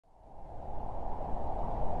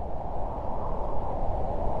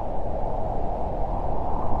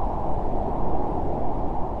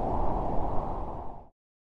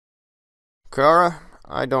Kara,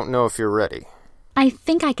 I don't know if you're ready. I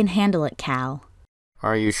think I can handle it, Cal.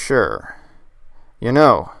 Are you sure? You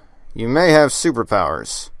know, you may have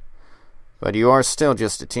superpowers, but you are still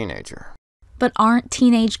just a teenager. But aren't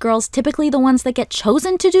teenage girls typically the ones that get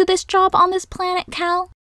chosen to do this job on this planet,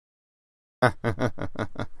 Cal?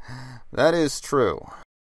 That is true.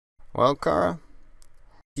 Well, Kara,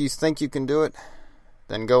 if you think you can do it,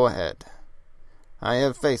 then go ahead. I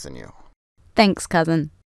have faith in you. Thanks,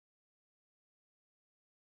 cousin.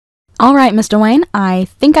 All right, Mr. Wayne, I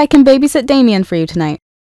think I can babysit Damian for you tonight.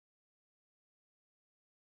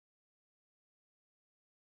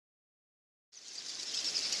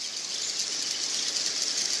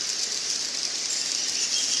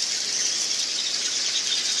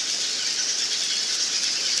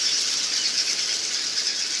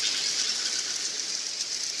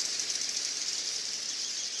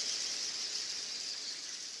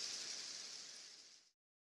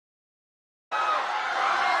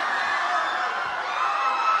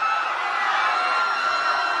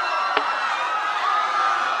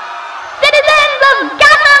 Citizens of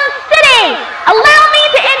Gotham City, allow me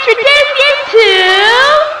to introduce you to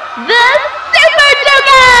the Super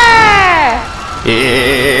Joker!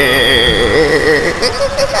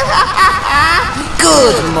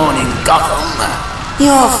 Good morning, Gotham.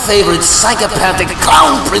 Your favorite psychopathic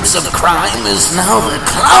clown prince of crime is now the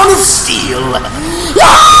Clown of Steel.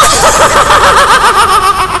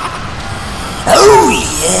 Oh,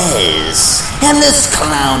 yes. And this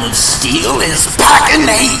Clown of Steel is packing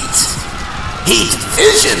heat. Heat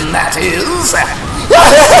vision, that is.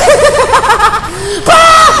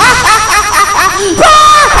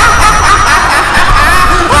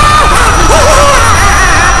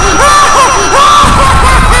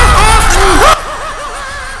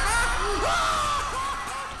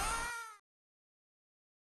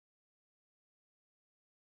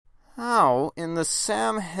 How in the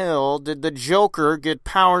Sam Hill did the Joker get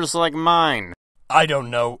powers like mine? I don't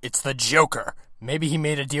know. It's the Joker. Maybe he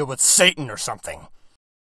made a deal with Satan or something.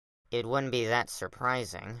 It wouldn't be that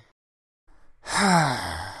surprising.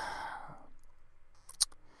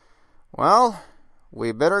 Well,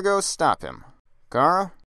 we better go stop him.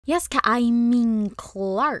 Kara? Yes, I mean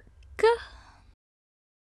Clark.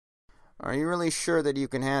 Are you really sure that you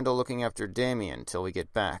can handle looking after Damian till we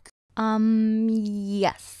get back?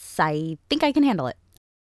 Yes, I think I can handle it.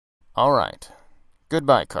 All right.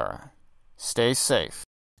 Goodbye, Kara. Stay safe.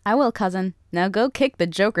 I will, cousin. Now go kick the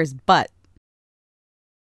Joker's butt.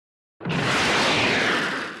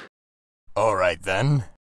 All right, then.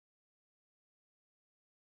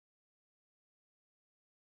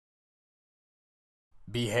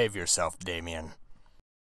 Behave yourself, Damian.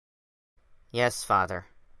 Yes, Father.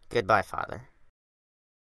 Goodbye, Father.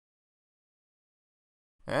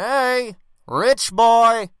 Hey, rich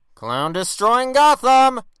boy! Clown destroying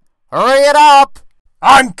Gotham! Hurry it up!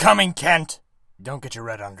 I'm coming, Kent! Don't get your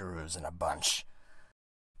red underoos in a bunch.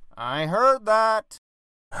 I heard that.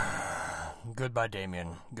 Goodbye,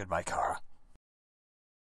 Damian. Goodbye, Kara.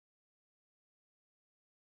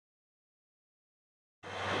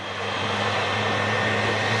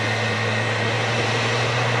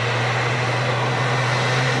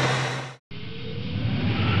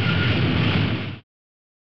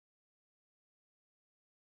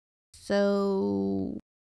 So,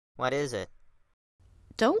 What is it?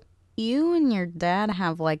 don't you and your dad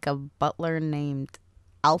have like a butler named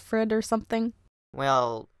Alfred or something?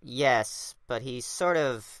 Well, yes, but he's sort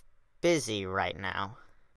of busy right now.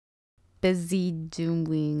 Busy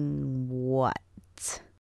doing what?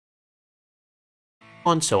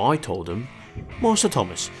 And so I told him, Master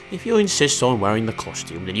Thomas, if you insist on wearing the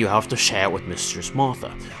costume, then you have to share it with Mistress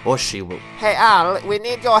Martha, or she will... Hey, Al, we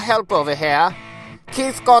need your help over here.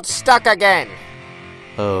 Keith got stuck again.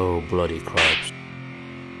 Oh, bloody crabs.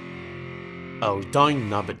 Oh, dang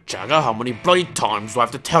nabbit Jagger, how many bloody times do I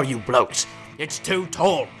have to tell you blokes? It's too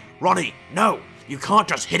tall. Ronnie, no, you can't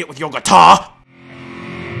just hit it with your guitar.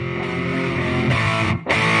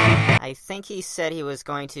 I think he said he was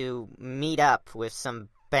going to meet up with some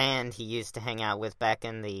band he used to hang out with back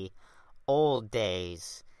in the old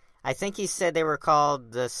days. I think he said they were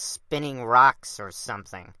called the Spinning Rocks or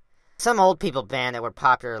something. Some old people band that were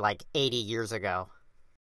popular like 80 years ago.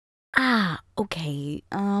 Ah, okay.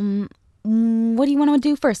 What do you want to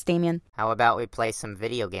do first, Damian? How about we play some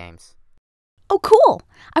video games? Oh, cool!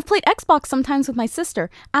 I've played Xbox sometimes with my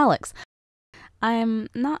sister, Alex. I'm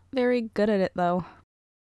not very good at it, though.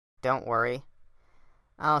 Don't worry.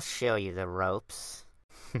 I'll show you the ropes.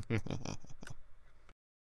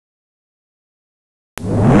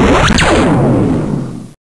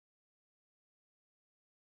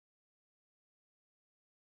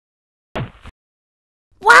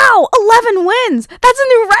 7 wins! That's a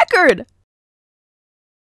new record!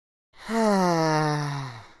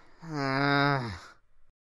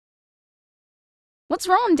 What's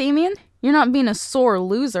wrong, Damian? You're not being a sore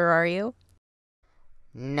loser, are you?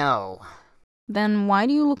 No. Then why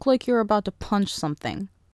do you look like you're about to punch something?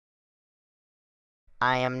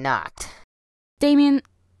 I am not. Damian,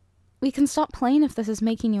 we can stop playing if this is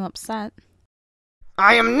making you upset.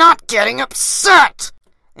 I am not getting upset!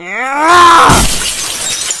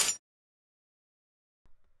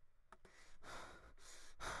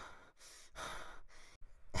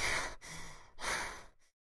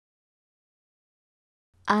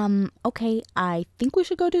 Okay, I think we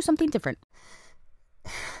should go do something different.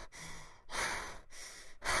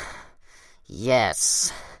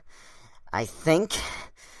 Yes. I think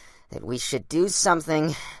that we should do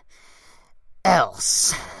something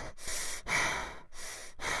else.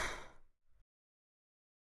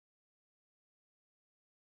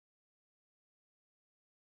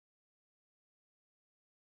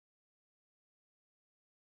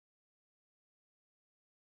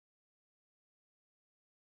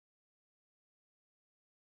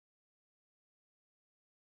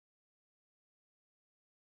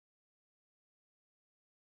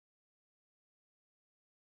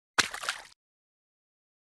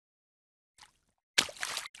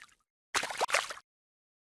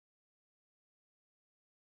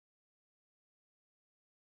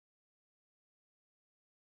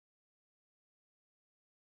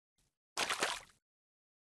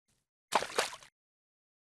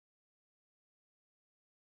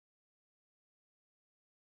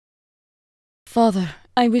 Father,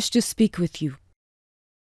 I wish to speak with you.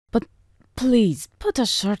 But please, put a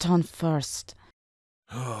shirt on first.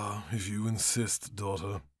 If you insist,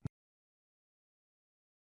 daughter.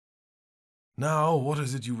 Now, what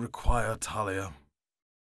is it you require, Talia?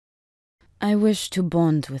 I wish to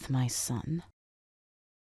bond with my son.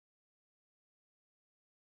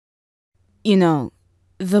 You know,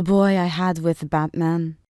 the boy I had with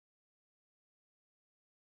Batman.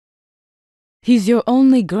 He's your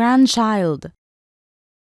only grandchild.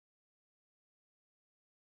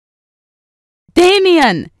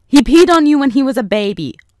 Damian! He peed on you when he was a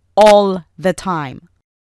baby. All the time.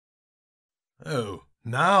 Oh,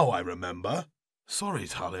 now I remember. Sorry,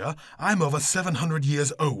 Talia. I'm over 700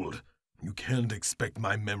 years old. You can't expect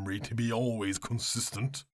my memory to be always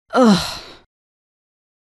consistent. Ugh.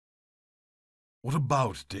 What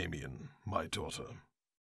about Damian, my daughter?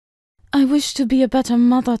 I wish to be a better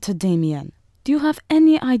mother to Damian. Do you have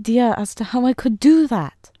any idea as to how I could do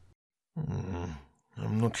that? I'm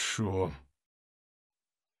not sure.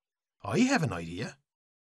 I have an idea.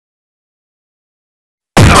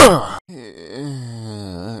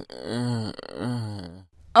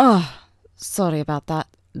 Oh, sorry about that.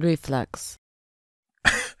 Reflex.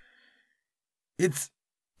 It's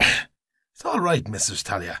all right, Mrs.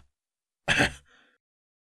 Talia.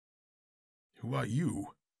 Who are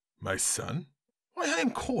you? My son? Why, I am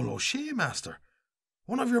Colo Shea, Master.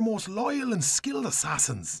 One of your most loyal and skilled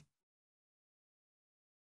assassins.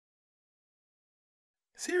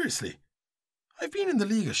 Seriously, I've been in the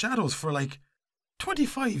League of Shadows for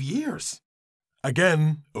 25 years.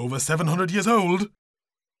 Again, over 700 years old.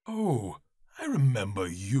 Oh, I remember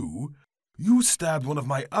you. You stabbed one of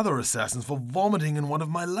my other assassins for vomiting in one of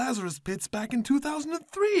my Lazarus pits back in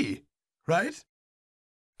 2003, right?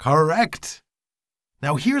 Correct.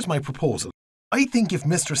 Now here's my proposal. I think if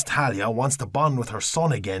Mistress Talia wants to bond with her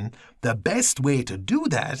son again, the best way to do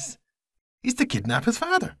that is to kidnap his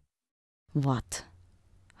father. What?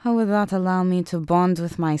 How would that allow me to bond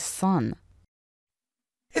with my son?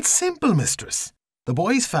 It's simple, mistress. The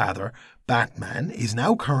boy's father, Batman, is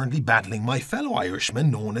now currently battling my fellow Irishman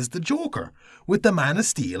known as the Joker with the Man of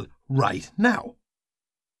Steel right now.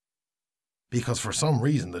 Because for some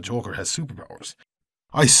reason the Joker has superpowers.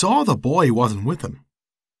 I saw the boy wasn't with him.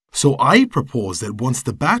 So I propose that once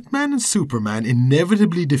the Batman and Superman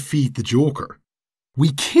inevitably defeat the Joker,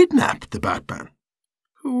 we kidnap the Batman,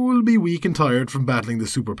 who will be weak and tired from battling the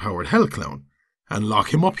superpowered Hell Clown, and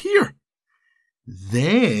lock him up here.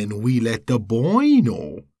 Then we let the boy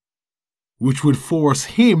know, which would force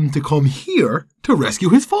him to come here to rescue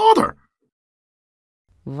his father.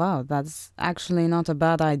 Wow, that's actually not a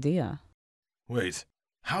bad idea. Wait,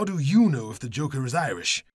 how do you know if the Joker is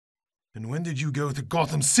Irish? And when did you go to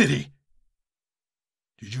Gotham City?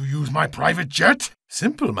 Did you use my private jet?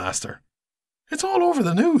 Simple, Master. It's all over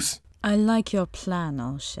the news. I like your plan,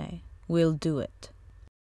 O'Shea. We'll do it.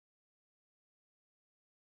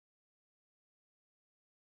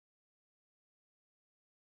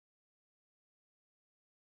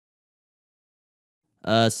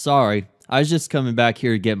 Sorry. I was just coming back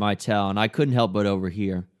here to get my towel, and I couldn't help but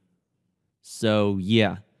overhear. So,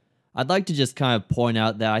 yeah. I'd like to just kind of point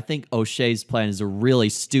out that I think O'Shea's plan is a really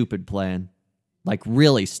stupid plan. Like,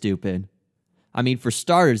 really stupid. I mean, for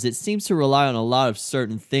starters, it seems to rely on a lot of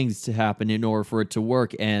certain things to happen in order for it to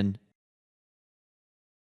work, and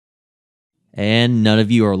none of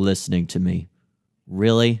you are listening to me.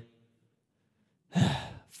 Really?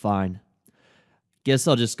 Fine. Guess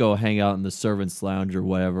I'll just go hang out in the servants' lounge or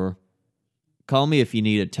whatever. Call me if you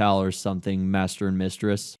need a towel or something, master and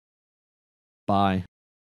mistress. Bye.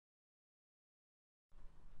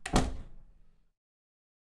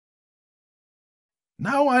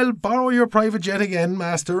 Now I'll borrow your private jet again,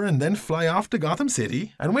 Master, and then fly off to Gotham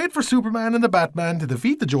City and wait for Superman and the Batman to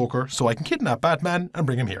defeat the Joker so I can kidnap Batman and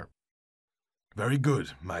bring him here. Very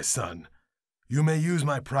good, my son. You may use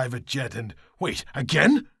my private jet and... Wait,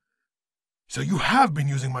 again? So you have been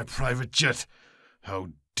using my private jet? How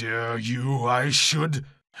dare you, I should...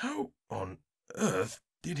 How on earth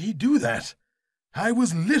did he do that? I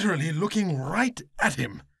was literally looking right at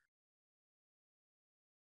him.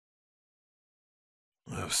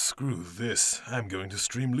 Oh, screw this. I'm going to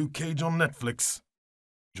stream Luke Cage on Netflix.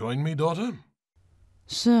 Join me, daughter?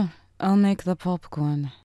 Sure, I'll make the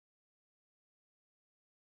popcorn.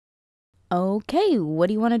 Okay, what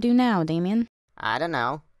do you want to do now, Damian? I don't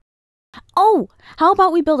know. Oh, how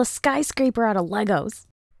about we build a skyscraper out of Legos?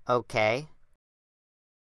 Okay.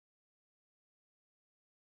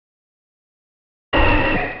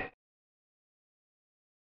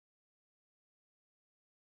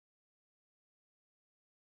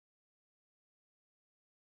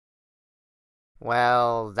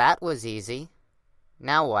 Well, that was easy.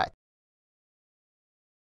 Now what?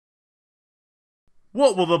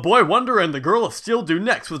 What will the boy Wonder and the Girl of Steel do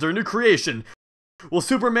next with their new creation? Will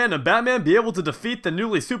Superman and Batman be able to defeat the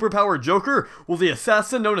newly superpowered Joker? Will the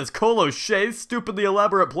assassin known as Shea's stupidly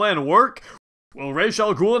elaborate plan work? Will Ra's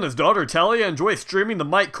al Ghul and his daughter Talia enjoy streaming the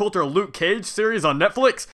Mike Coulter Luke Cage series on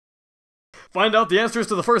Netflix? Find out the answers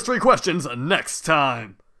to the first 3 questions next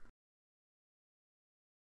time.